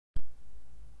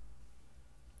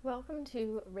Welcome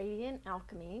to Radiant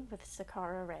Alchemy with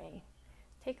Sakara Ray.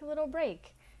 Take a little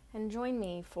break and join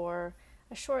me for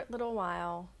a short little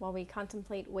while we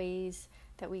contemplate ways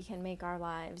that we can make our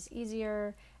lives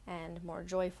easier and more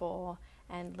joyful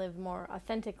and live more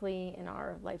authentically in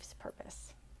our life's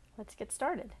purpose. Let's get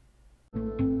started.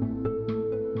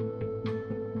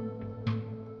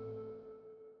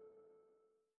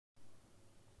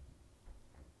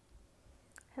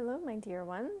 Hello, my dear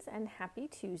ones, and happy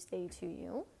Tuesday to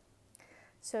you.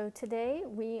 So today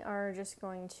we are just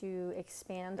going to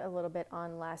expand a little bit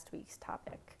on last week's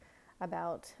topic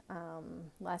about,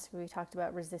 last week we talked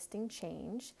about resisting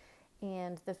change,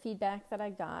 and the feedback that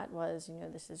I got was,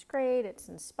 this is great, it's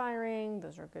inspiring,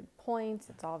 those are good points,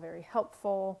 it's all very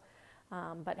helpful,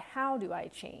 but how do I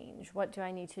change? What do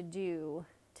I need to do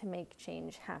to make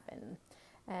change happen?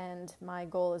 And my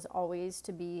goal is always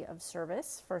to be of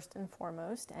service, first and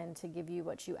foremost, and to give you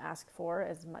what you ask for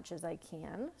as much as I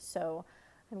can. So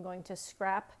I'm going to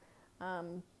scrap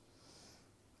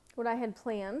what I had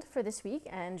planned for this week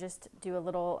and just do a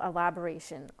little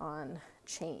elaboration on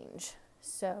change.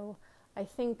 So I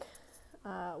think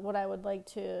what I would like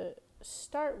to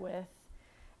start with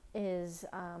is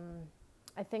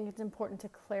I think it's important to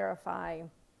clarify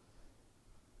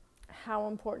how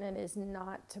important it is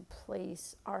not to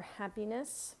place our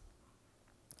happiness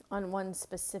on one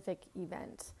specific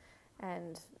event.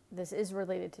 And this is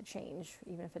related to change,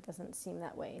 even if it doesn't seem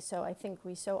that way. So I think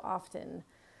we so often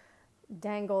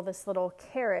dangle this little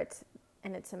carrot,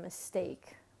 and it's a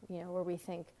mistake, where we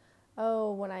think,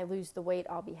 oh, when I lose the weight,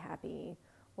 I'll be happy.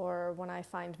 Or when I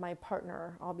find my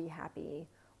partner, I'll be happy.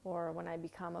 Or when I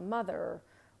become a mother.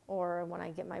 Or when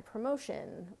I get my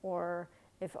promotion. Or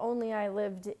if only I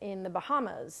lived in the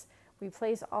Bahamas. We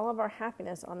place all of our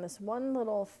happiness on this one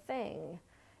little thing,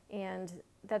 and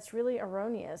that's really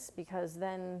erroneous, because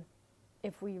then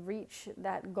if we reach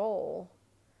that goal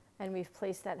and we've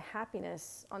placed that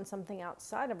happiness on something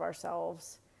outside of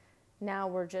ourselves, now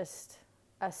we're just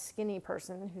a skinny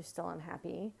person who's still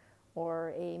unhappy,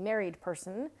 or a married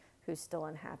person who's still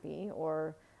unhappy,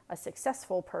 or a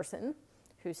successful person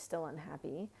who's still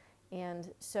unhappy.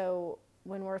 And so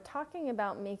when we're talking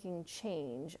about making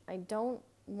change, I don't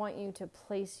want you to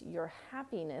place your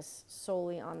happiness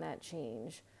solely on that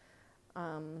change.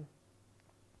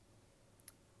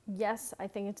 Yes, I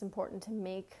think it's important to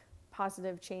make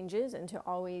positive changes and to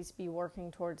always be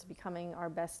working towards becoming our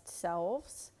best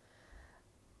selves.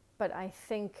 But I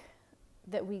think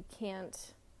that we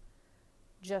can't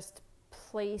just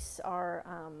place our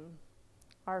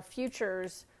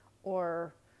futures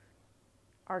or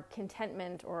our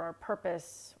contentment or our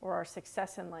purpose or our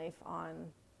success in life on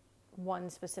one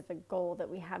specific goal that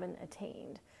we haven't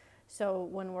attained. So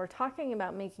when we're talking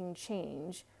about making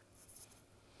change,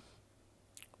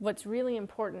 what's really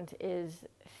important is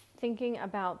thinking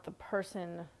about the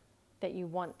person that you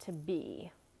want to be.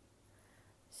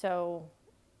 So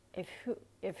if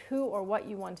who or what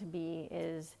you want to be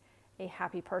is a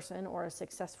happy person or a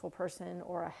successful person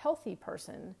or a healthy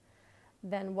person,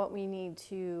 then what we need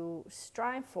to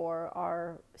strive for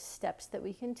are steps that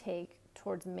we can take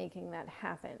towards making that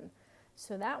happen.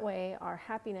 So that way our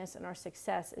happiness and our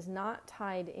success is not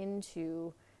tied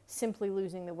into simply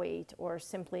losing the weight or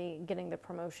simply getting the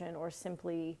promotion or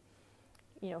simply,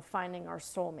 finding our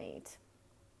soulmate.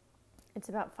 It's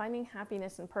about finding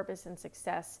happiness and purpose and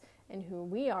success in who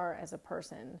we are as a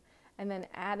person, and then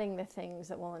adding the things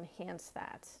that will enhance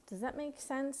that. Does that make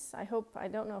sense? I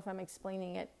don't know if I'm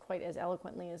explaining it quite as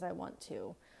eloquently as I want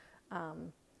to.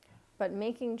 But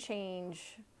making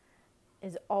change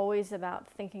is always about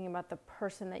thinking about the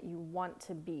person that you want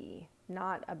to be,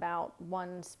 not about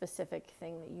one specific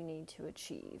thing that you need to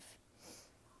achieve.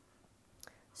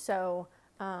 So,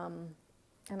 and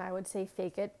I would say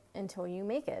fake it until you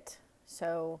make it.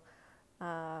 So,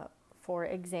 for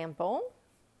example,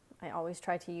 I always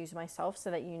try to use myself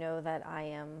so that you know that I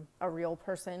am a real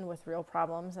person with real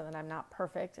problems and that I'm not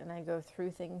perfect and I go through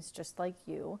things just like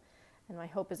you. And my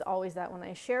hope is always that when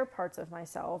I share parts of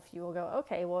myself, you will go,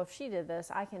 okay, well, if she did this,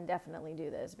 I can definitely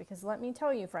do this. Because let me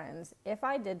tell you, friends, if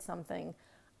I did something,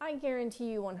 I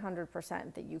guarantee you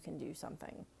 100% that you can do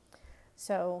something.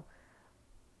 So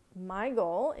my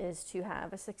goal is to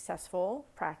have a successful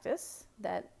practice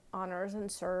that honors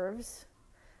and serves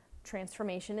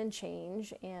transformation and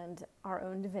change and our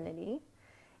own divinity.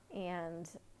 And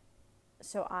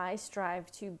so I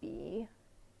strive to be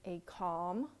a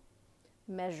calm,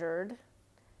 measured,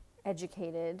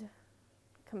 educated,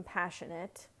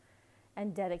 compassionate,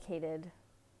 and dedicated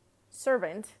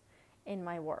servant in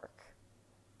my work.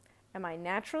 Am I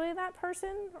naturally that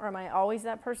person, or am I always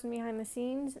that person behind the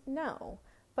scenes? No.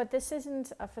 But this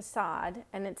isn't a facade,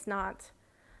 and it's not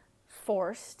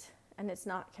forced, and it's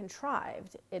not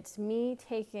contrived. It's me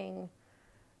taking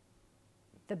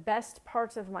the best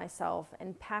parts of myself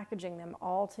and packaging them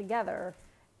all together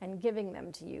and giving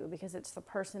them to you because it's the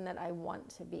person that I want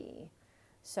to be.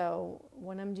 So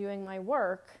when I'm doing my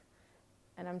work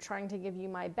and I'm trying to give you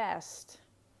my best,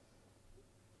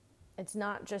 it's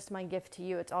not just my gift to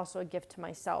you, it's also a gift to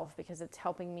myself because it's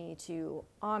helping me to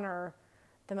honor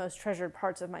the most treasured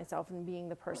parts of myself and being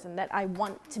the person that I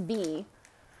want to be.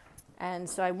 And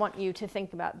so I want you to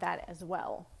think about that as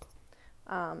well.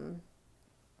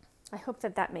 I hope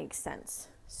that makes sense.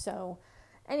 So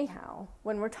anyhow,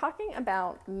 when we're talking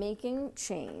about making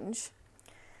change,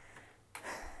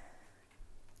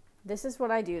 this is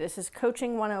what I do. This is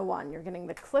Coaching 101. You're getting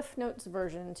the Cliff Notes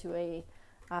version to a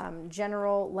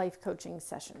general life coaching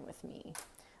session with me.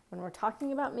 When we're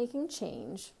talking about making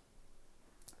change,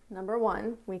 number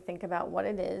one, we think about what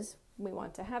it is we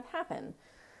want to have happen.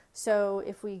 So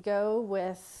if we go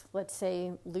with, let's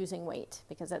say, losing weight,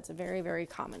 because that's a very, very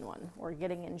common one, or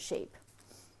getting in shape,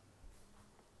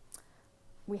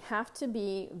 we have to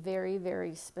be very,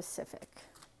 very specific.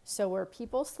 So where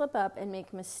people slip up and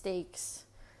make mistakes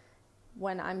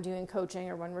when I'm doing coaching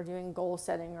or when we're doing goal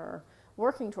setting or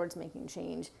working towards making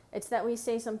change, it's that we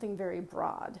say something very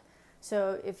broad.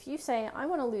 So if you say, I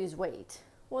want to lose weight,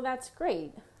 well, that's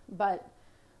great, but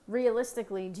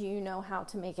realistically, do you know how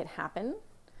to make it happen?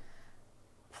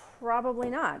 Probably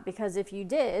not, because if you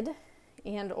did,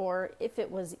 and or if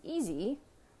it was easy,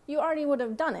 you already would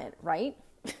have done it, right?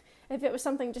 If it was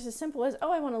something just as simple as,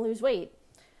 oh, I want to lose weight,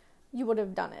 you would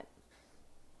have done it.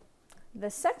 The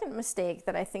second mistake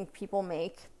that I think people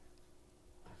make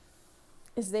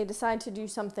is they decide to do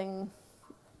something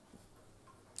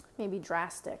maybe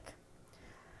drastic.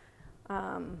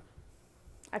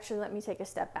 Actually, let me take a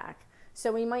step back.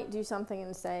 So we might do something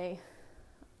and say,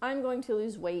 I'm going to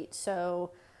lose weight,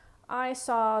 so I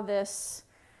saw this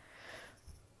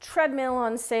treadmill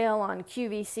on sale on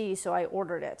QVC, so I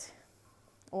ordered it.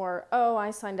 Or, oh,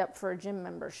 I signed up for a gym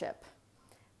membership.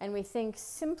 And we think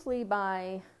simply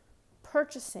by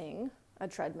purchasing a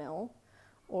treadmill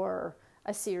or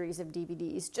a series of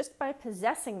DVDs, just by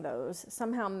possessing those,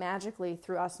 somehow magically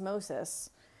through osmosis,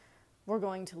 we're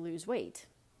going to lose weight.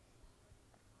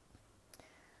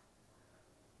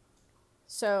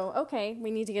 So, okay, we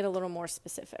need to get a little more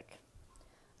specific.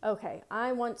 Okay,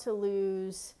 I want to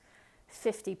lose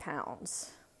 50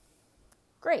 pounds.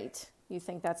 Great, you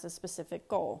think that's a specific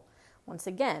goal. Once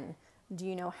again, do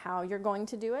you know how you're going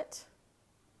to do it?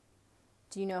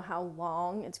 Do you know how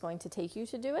long it's going to take you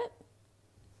to do it?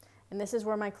 And this is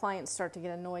where my clients start to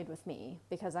get annoyed with me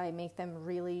because I make them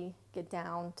really get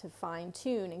down to fine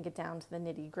tune and get down to the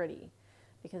nitty gritty.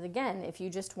 Because again, if you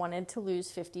just wanted to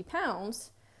lose 50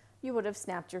 pounds, you would have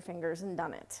snapped your fingers and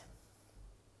done it.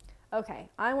 Okay,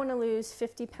 I want to lose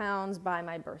 50 pounds by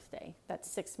my birthday. That's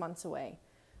 6 months away.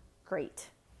 Great.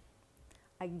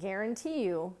 I guarantee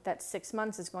you that 6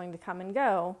 months is going to come and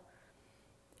go,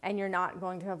 and you're not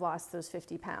going to have lost those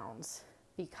 50 pounds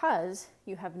because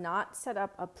you have not set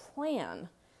up a plan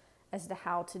as to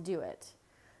how to do it.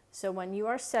 So when you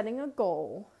are setting a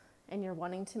goal and you're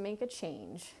wanting to make a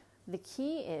change, the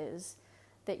key is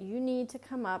that you need to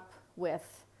come up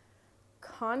with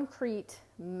concrete,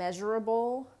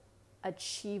 measurable,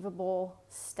 achievable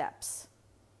steps,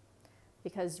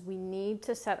 because we need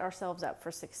to set ourselves up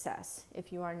for success.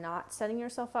 If you are not setting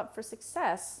yourself up for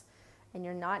success and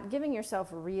you're not giving yourself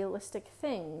realistic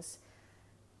things,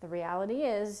 the reality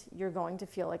is you're going to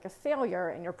feel like a failure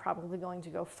and you're probably going to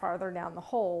go farther down the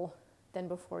hole than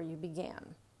before you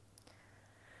began.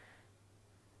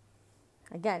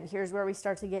 Again, here's where we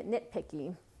start to get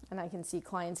nitpicky, and I can see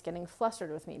clients getting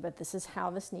flustered with me, but this is how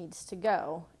this needs to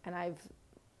go. And I've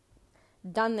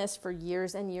done this for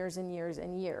years and years and years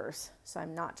and years. So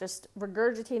I'm not just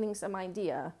regurgitating some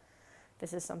idea.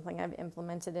 This is something I've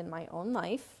implemented in my own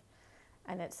life,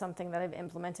 and it's something that I've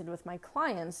implemented with my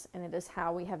clients, and it is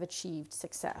how we have achieved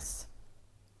success.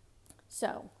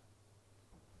 So,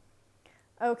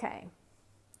 okay,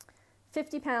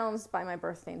 50 pounds by my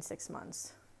birthday in 6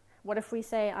 months. What if we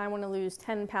say I want to lose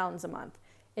 10 pounds a month?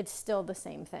 It's still the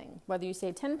same thing. Whether you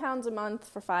say 10 pounds a month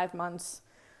for 5 months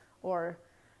or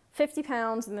 50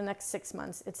 pounds in the next 6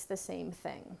 months, it's the same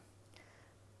thing.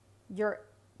 Your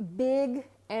big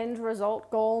end result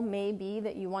goal may be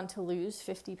that you want to lose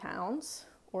 50 pounds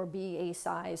or be a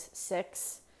size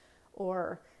 6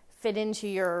 or fit into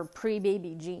your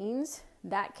pre-baby jeans.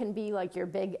 That can be like your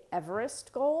big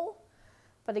Everest goal.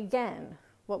 But again,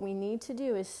 what we need to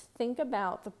do is think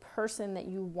about the person that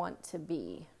you want to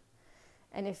be.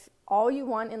 And if all you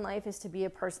want in life is to be a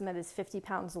person that is 50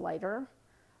 pounds lighter,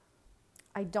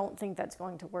 I don't think that's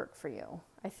going to work for you.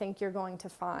 I think you're going to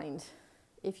find,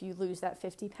 if you lose that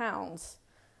 50 pounds,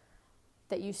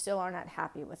 that you still are not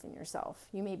happy within yourself.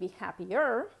 You may be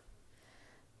happier,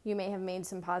 you may have made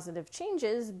some positive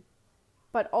changes,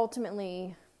 but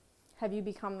ultimately, have you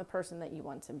become the person that you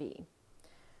want to be?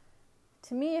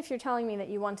 To me, if you're telling me that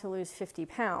you want to lose 50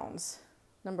 pounds,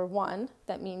 number one,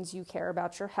 that means you care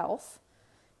about your health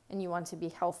and you want to be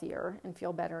healthier and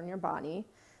feel better in your body.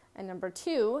 And number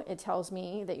two, it tells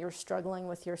me that you're struggling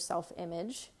with your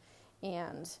self-image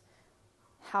and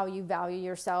how you value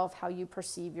yourself, how you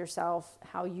perceive yourself,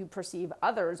 how you perceive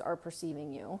others are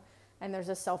perceiving you. And there's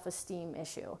a self-esteem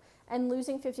issue. And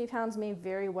losing 50 pounds may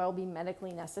very well be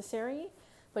medically necessary,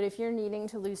 but if you're needing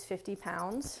to lose 50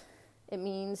 pounds, it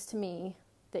means to me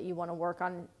that you want to work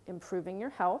on improving your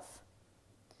health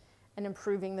and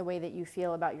improving the way that you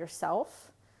feel about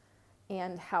yourself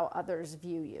and how others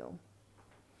view you.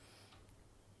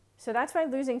 So that's why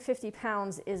losing 50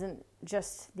 pounds isn't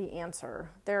just the answer.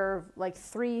 There are like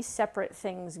 3 separate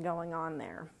things going on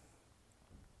there.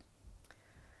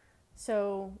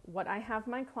 So what I have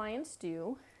my clients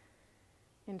do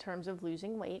in terms of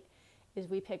losing weight is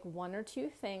we pick 1 or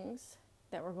 2 things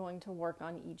that we're going to work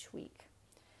on each week.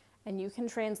 And you can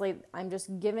translate, I'm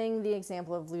just giving the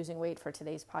example of losing weight for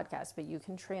today's podcast, but you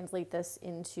can translate this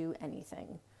into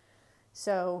anything.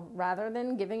 So rather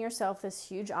than giving yourself this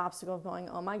huge obstacle of going,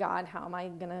 oh my God, how am I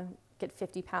going to get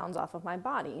 50 pounds off of my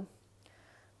body?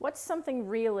 What's something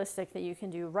realistic that you can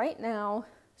do right now,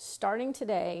 starting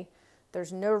today?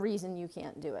 There's no reason you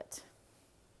can't do it.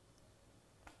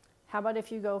 How about if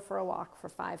you go for a walk for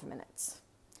 5 minutes?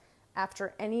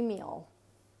 After any meal,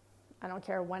 I don't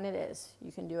care when it is.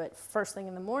 You can do it first thing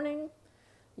in the morning.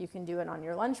 You can do it on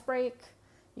your lunch break.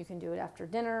 You can do it after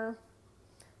dinner.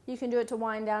 You can do it to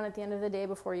wind down at the end of the day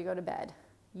before you go to bed.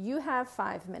 You have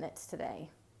 5 minutes today.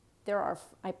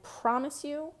 I promise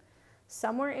you,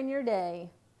 somewhere in your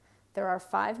day, there are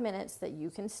 5 minutes that you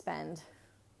can spend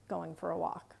going for a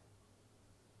walk.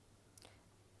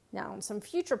 Now, in some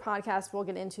future podcasts, we'll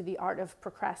get into the art of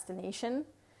procrastination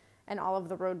and all of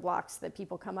the roadblocks that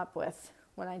people come up with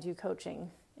when I do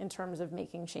coaching in terms of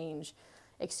making change.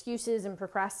 Excuses and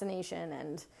procrastination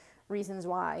and reasons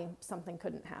why something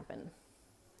couldn't happen.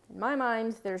 In my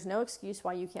mind, there's no excuse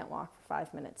why you can't walk for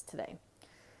 5 minutes today.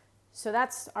 So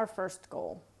that's our first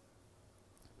goal.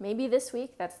 Maybe this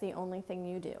week, that's the only thing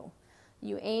you do.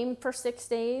 You aim for 6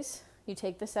 days, you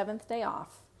take the 7th day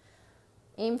off.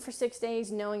 Aim for 6 days,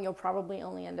 knowing you'll probably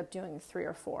only end up doing 3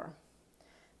 or 4.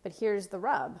 But here's the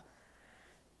rub.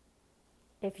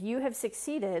 If you have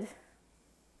succeeded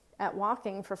at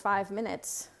walking for 5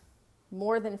 minutes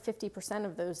more than 50%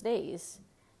 of those days,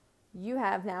 you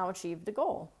have now achieved the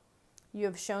goal. You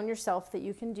have shown yourself that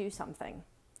you can do something.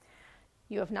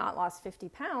 You have not lost 50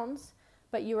 pounds,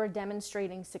 but you are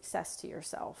demonstrating success to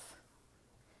yourself.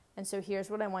 And so here's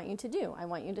what I want you to do. I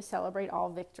want you to celebrate all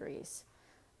victories.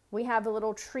 We have a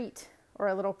little treat or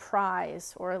a little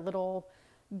prize or a little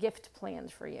gift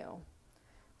planned for you.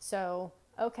 So,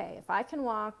 okay, if I can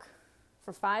walk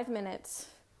for 5 minutes,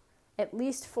 at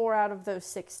least 4 out of those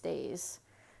 6 days,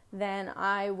 then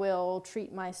I will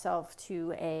treat myself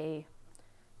to a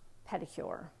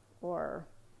pedicure, or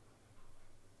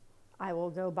I will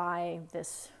go buy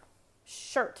this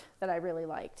shirt that I really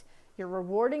liked. You're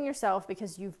rewarding yourself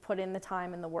because you've put in the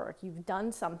time and the work. You've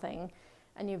done something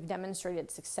and you've demonstrated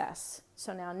success.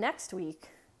 So now next week,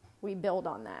 we build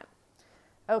on that.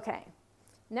 Okay,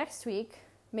 next week,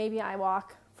 maybe I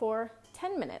walk for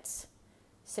 10 minutes,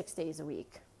 6 days a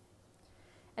week.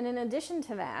 And in addition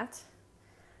to that,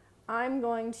 I'm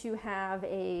going to have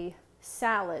a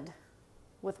salad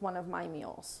with one of my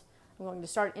meals. I'm going to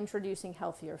start introducing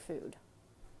healthier food.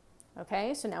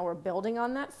 Okay, so now we're building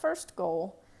on that first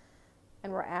goal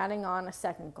and we're adding on a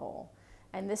second goal.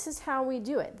 And this is how we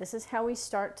do it. This is how we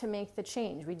start to make the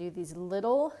change. We do these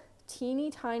little teeny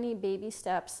tiny baby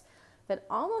steps that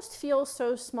almost feel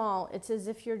so small, it's as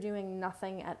if you're doing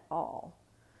nothing at all.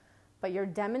 But you're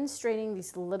demonstrating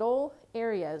these little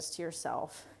areas to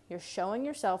yourself. You're showing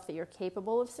yourself that you're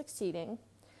capable of succeeding,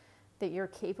 that you're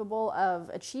capable of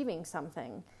achieving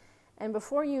something. And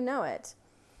before you know it,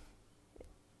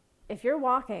 if you're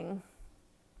walking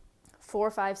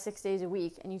 4, 5, 6 days a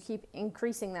week and you keep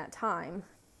increasing that time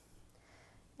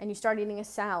and you start eating a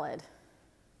salad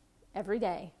every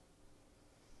day,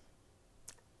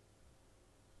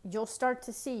 you'll start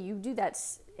to see, you do that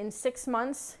in 6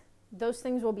 months, those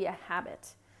things will be a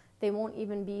habit. They won't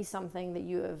even be something that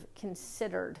you have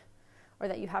considered or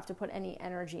that you have to put any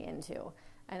energy into.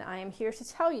 And I am here to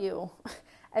tell you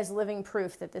as living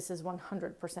proof that this is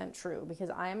 100% true, because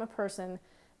I am a person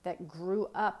that grew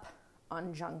up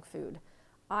on junk food.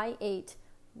 I ate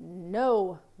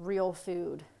no real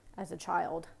food as a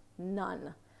child,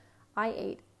 none. I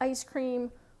ate ice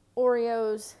cream,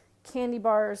 Oreos, candy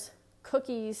bars,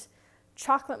 cookies,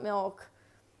 chocolate milk.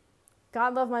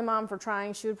 God love my mom for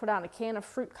trying. She would put out a can of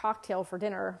fruit cocktail for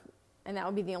dinner, and that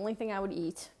would be the only thing I would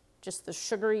eat. Just the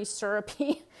sugary,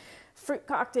 syrupy fruit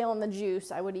cocktail and the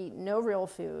juice. I would eat no real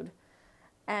food.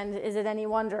 And is it any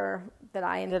wonder that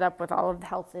I ended up with all of the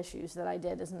health issues that I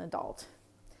did as an adult?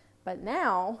 But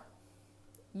now,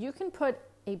 you can put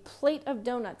a plate of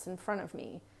donuts in front of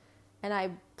me, and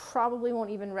I probably won't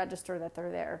even register that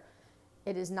they're there.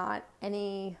 It is not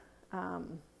any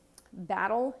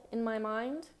battle in my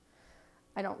mind.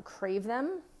 I don't crave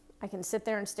them. I can sit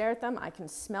there and stare at them. I can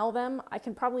smell them. I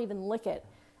can probably even lick it,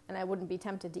 and I wouldn't be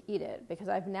tempted to eat it, because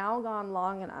I've now gone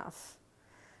long enough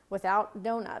without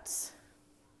donuts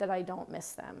that I don't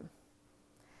miss them.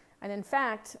 And in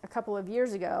fact, a couple of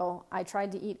years ago, I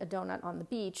tried to eat a donut on the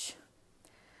beach,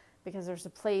 because there's a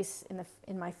place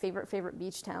in my favorite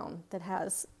beach town that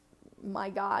has, my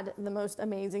God, the most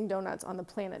amazing donuts on the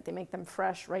planet. They make them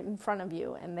fresh right in front of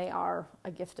you, and they are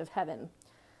a gift of heaven.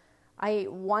 I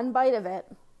ate one bite of it,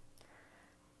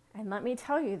 and let me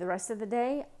tell you, the rest of the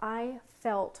day, I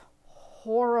felt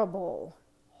horrible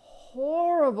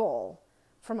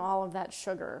from all of that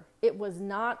sugar. It was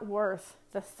not worth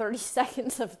the 30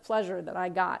 seconds of pleasure that I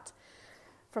got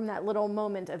from that little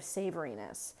moment of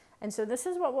savoriness. And so this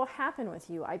is what will happen with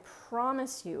you. I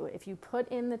promise you, if you put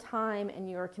in the time and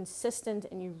you are consistent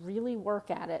and you really work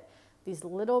at it, these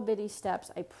little bitty steps,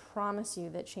 I promise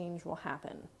you that change will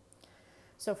happen.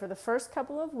 So for the first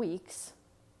couple of weeks,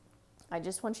 I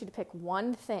just want you to pick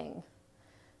one thing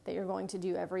that you're going to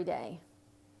do every day.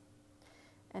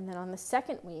 And then on the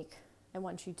second week, I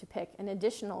want you to pick an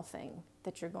additional thing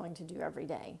that you're going to do every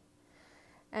day.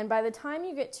 And by the time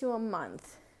you get to a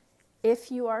month, if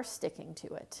you are sticking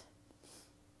to it,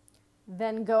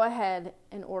 then go ahead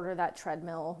and order that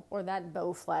treadmill or that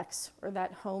Bowflex or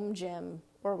that home gym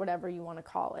or whatever you want to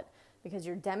call it, because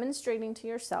you're demonstrating to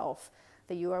yourself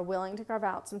that you are willing to carve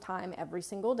out some time every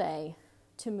single day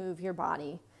to move your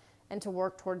body and to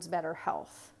work towards better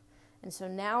health. And so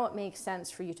now it makes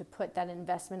sense for you to put that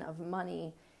investment of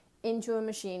money into a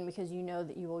machine, because you know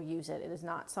that you will use it. It is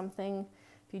not something,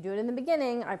 if you do it in the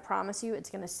beginning, I promise you it's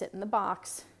going to sit in the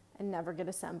box and never get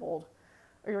assembled,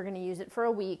 or you're going to use it for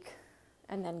a week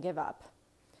and then give up.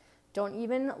 Don't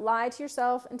even lie to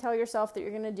yourself and tell yourself that you're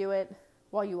going to do it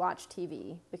while you watch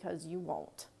TV, because you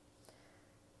won't.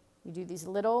 You do these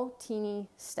little teeny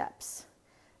steps.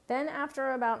 Then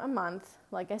after about a month,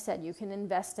 like I said, you can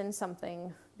invest in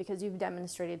something because you've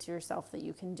demonstrated to yourself that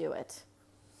you can do it.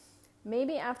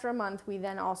 Maybe after a month, we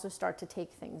then also start to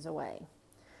take things away.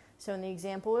 So in the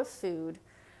example of food,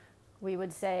 we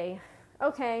would say,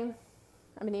 okay,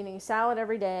 I've been eating salad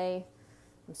every day.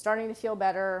 I'm starting to feel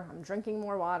better. I'm drinking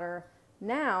more water.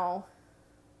 Now,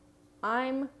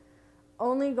 I'm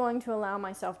only going to allow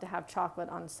myself to have chocolate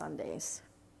on Sundays,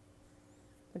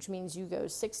 which means you go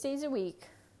 6 days a week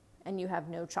and you have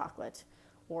no chocolate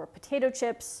or potato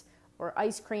chips or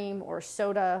ice cream or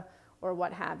soda or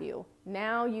what have you.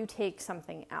 Now you take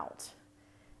something out.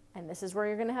 And this is where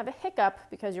you're going to have a hiccup,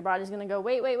 because your body's going to go,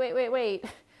 wait.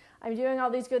 I'm doing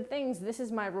all these good things. This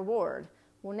is my reward.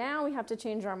 Well, now we have to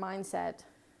change our mindset,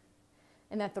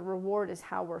 and that the reward is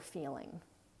how we're feeling,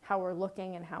 how we're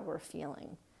looking and how we're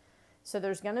feeling. So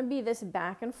there's going to be this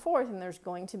back and forth, and there's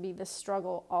going to be this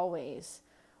struggle always.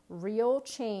 Real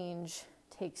change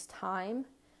takes time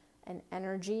and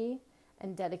energy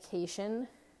and dedication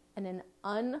and an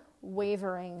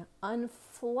unwavering,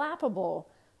 unflappable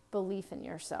belief in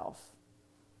yourself.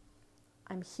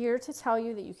 I'm here to tell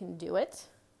you that you can do it.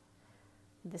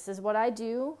 This is what I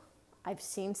do. I've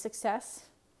seen success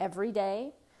every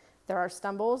day. There are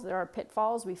stumbles, there are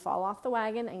pitfalls. We fall off the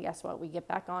wagon, and guess what? We get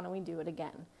back on and we do it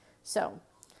again. So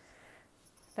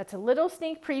that's a little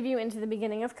sneak preview into the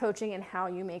beginning of coaching and how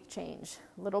you make change.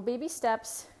 Little baby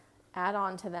steps, add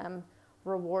on to them,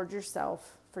 reward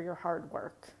yourself for your hard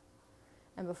work.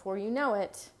 And before you know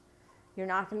it, you're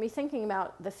not going to be thinking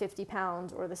about the 50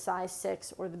 pounds or the size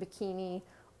 6 or the bikini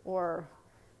or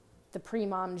the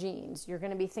pre-mom jeans. You're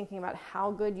going to be thinking about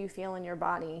how good you feel in your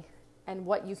body and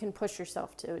what you can push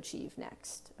yourself to achieve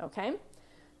next, okay? If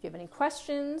you have any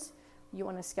questions, you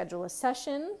want to schedule a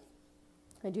session,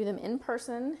 I do them in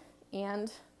person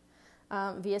and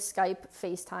via Skype,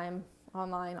 FaceTime,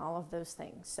 online, all of those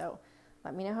things. So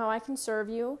let me know how I can serve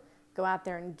you. Go out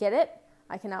there and get it.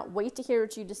 I cannot wait to hear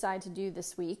what you decide to do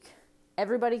this week.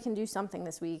 everybody can do something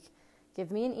this week.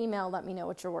 Give me an email. Let me know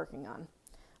what you're working on.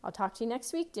 I'll talk to you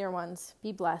next week, dear ones.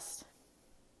 Be blessed.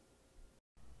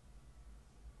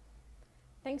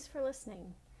 Thanks for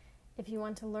listening. If you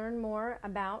want to learn more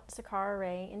about Sakara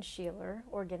Ray and Sheeler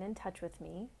or get in touch with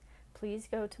me, please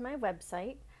go to my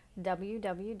website,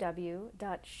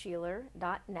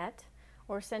 www.sheeler.net,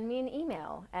 or send me an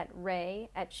email at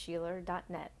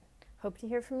ray@sheeler.net. Hope to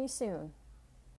hear from you soon.